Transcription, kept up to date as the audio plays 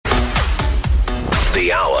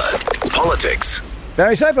The Hour. Politics.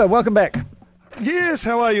 Barry Soper, welcome back. Yes,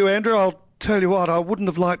 how are you, Andrew? I'll tell you what, I wouldn't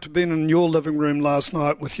have liked to have been in your living room last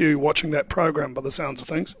night with you watching that program by the sounds of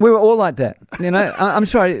things. We were all like that. I'm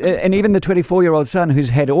sorry, and even the 24-year-old son who's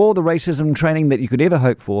had all the racism training that you could ever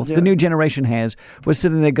hope for, the new generation has, was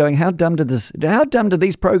sitting there going, how dumb do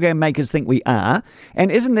these program makers think we are?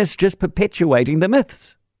 And isn't this just perpetuating the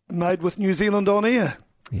myths? Made with New Zealand on air.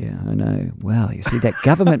 Yeah, I know. Well, you see, that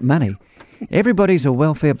government money, everybody's a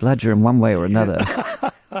welfare bludger in one way or another.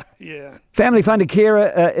 Yeah. Family Funded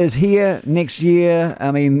Carer is here next year.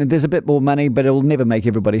 I mean, there's a bit more money, but it'll never make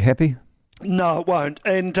everybody happy. No, it won't.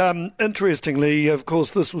 And interestingly, of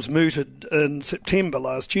course, this was mooted in September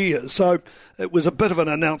last year. So it was a bit of an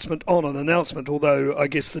announcement on an announcement, although I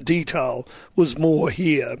guess the detail was more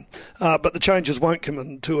here. But the changes won't come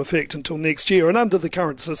into effect until next year. And under the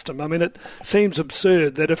current system, I mean, it seems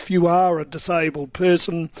absurd that if you are a disabled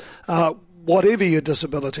person, whatever your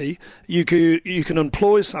disability, you can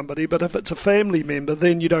employ somebody, but if it's a family member,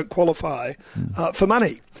 then you don't qualify for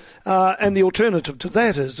money. And the alternative to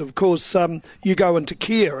that is, of course, you go into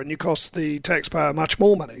care and you cost the taxpayer much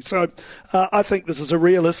more money. So I think this is a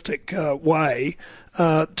realistic way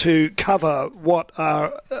to cover what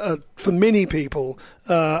are, for many people,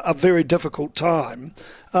 a very difficult time.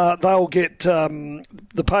 They'll get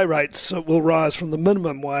the pay rates will rise from the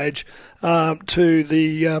minimum wage to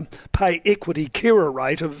the pay equity carer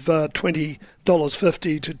rate of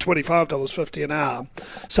 $20.50 to $25.50 an hour.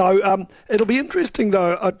 So it'll be interesting,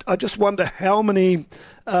 though. I just wonder how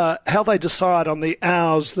they decide on the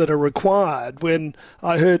hours that are required. When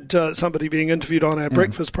I heard somebody being interviewed on our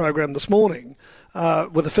breakfast program this morning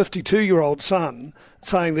with a 52-year-old son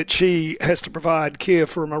saying that she has to provide care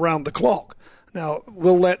for him around the clock. Now,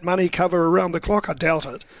 will that money cover around the clock? I doubt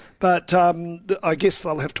it. But I guess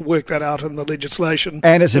they'll have to work that out in the legislation.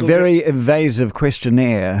 And it's a very evasive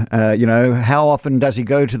questionnaire. How often does he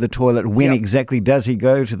go to the toilet? When exactly does he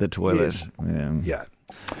go to the toilet? Yes. Yeah.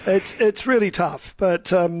 It's really tough.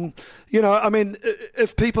 But,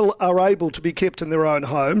 if people are able to be kept in their own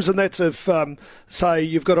homes, and that's if, say,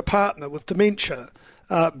 you've got a partner with dementia,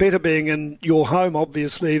 better being in your home,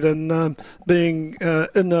 obviously, than being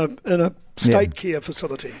in a state care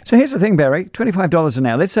facility. So here's the thing, Barry, $25 an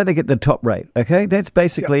hour. Let's say they get the top rate, okay? That's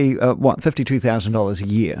basically, $52,000 a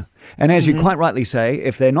year. And as you quite rightly say,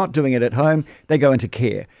 if they're not doing it at home, they go into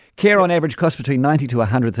care. Care on average costs between $90,000 to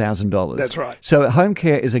 $100,000. That's right. So home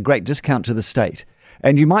care is a great discount to the state.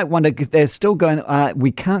 And you might wonder if they're still going,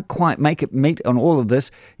 we can't quite make it meet on all of this.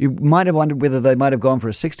 You might have wondered whether they might have gone for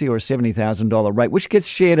a $60,000 or a $70,000 rate, which gets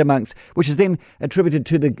shared which is then attributed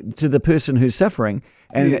to the person who's suffering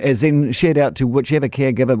and is then shared out to whichever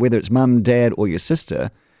caregiver, whether it's mum, dad, or your sister,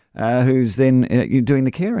 who's then doing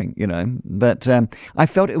the caring, But I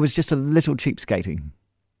felt it was just a little cheapskating.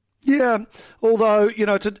 Yeah, although,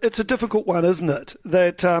 it's a difficult one, isn't it?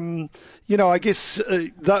 That, I guess,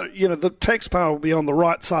 the taxpayer will be on the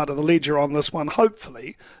right side of the ledger on this one,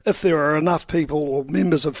 hopefully, if there are enough people or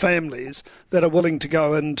members of families that are willing to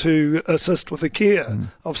go in to assist with the care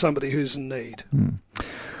of somebody who's in need.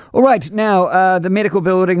 All right, now, the medical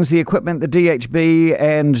buildings, the equipment, the DHB,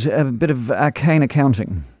 and a bit of arcane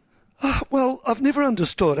accounting. Well, I've never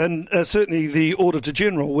understood, and certainly the Auditor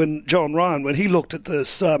General, when John Ryan, when he looked at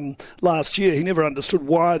this last year, he never understood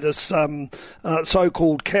why this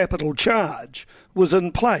so-called capital charge was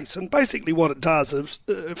in place. And basically what it does is,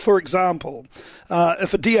 for example,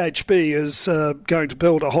 if a DHB is going to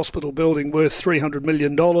build a hospital building worth $300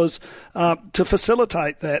 million, to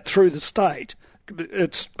facilitate that through the state,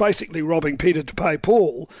 it's basically robbing Peter to pay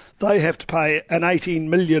Paul. They have to pay an $18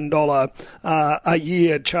 million a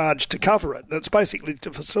year charge to cover it. It's basically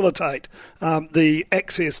to facilitate the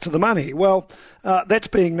access to the money. Well, that's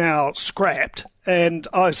being now scrapped. And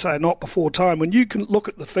I say not before time. When you can look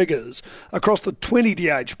at the figures across the 20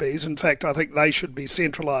 DHBs, in fact, I think they should be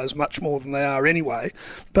centralised much more than they are anyway,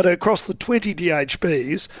 but across the 20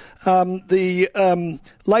 DHBs, the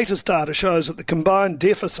latest data shows that the combined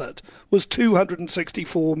deficit was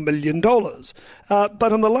 $264 million.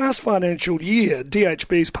 But in the last financial year,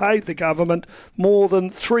 DHBs paid the government more than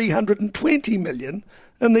 $320 million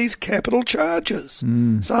in these capital charges.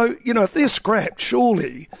 So, if they're scrapped,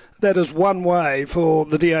 surely that is one way for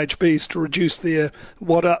the DHBs to reduce their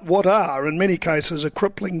what are in many cases a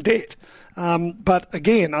crippling debt. But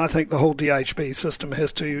again, I think the whole DHB system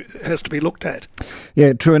has to be looked at.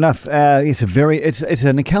 Yeah, true enough. It's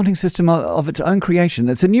an accounting system of its own creation.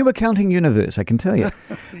 It's a new accounting universe, I can tell you.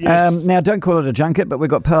 Yes. Now, don't call it a junket, but we've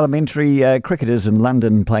got parliamentary cricketers in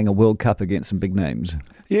London playing a World Cup against some big names.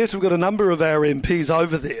 Yes, we've got a number of our MPs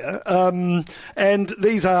over there, and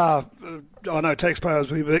these are I know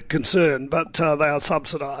taxpayers will be a bit concerned, but they are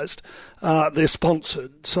subsidised. They're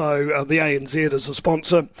sponsored, so the ANZ is a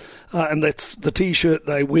sponsor, and that's the T-shirt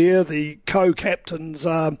they wear. The co-captains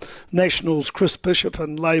are Nationals' Chris Bishop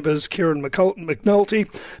and Labour's Kieran McNulty.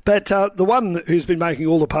 But the one who's been making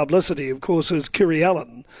all the publicity, of course, is Kiri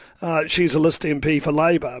Allen. She's a list MP for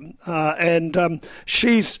Labour, and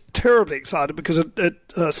she's terribly excited because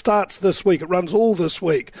it starts this week. It runs all this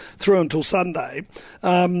week through until Sunday.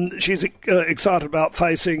 She's excited about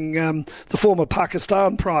facing the former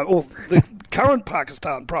Pakistan the current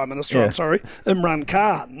Pakistan Prime Minister, Imran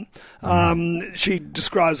Khan. She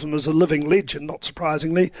describes him as a living legend, not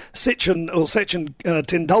surprisingly. Sachin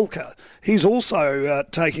Tendulkar, he's also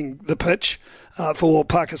taking the pitch for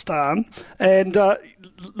Pakistan. And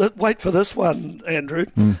wait for this one, Andrew.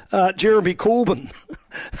 Jeremy Corbyn.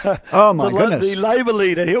 Oh, my goodness. The Labour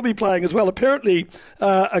leader, he'll be playing as well. Apparently,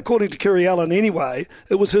 according to Kiri Allen anyway,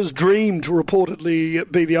 it was his dream to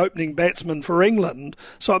reportedly be the opening batsman for England,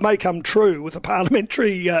 so it may come true with a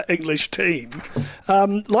parliamentary English team.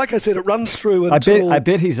 Like I said, it runs through until... I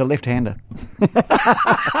bet he's a left-hander.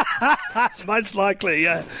 Most likely,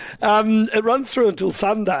 yeah. It runs through until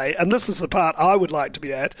Sunday, and this is the part I would like to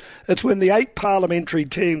be at. It's when the 8 parliamentary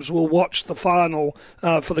teams will watch the final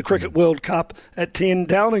for the Cricket World Cup at 10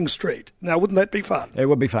 Downing Street. Now, wouldn't that be fun? It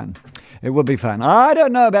would be fun. It would be fun. I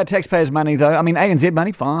don't know about taxpayers' money, though. I mean, ANZ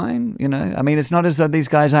money, fine. You know, I mean, it's not as though these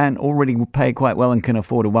guys aren't already paid quite well and can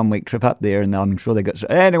afford a 1-week trip up there, and I'm sure they got...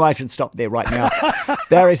 Anyway, I should stop there right now.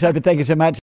 Barry Soper, thank you so much.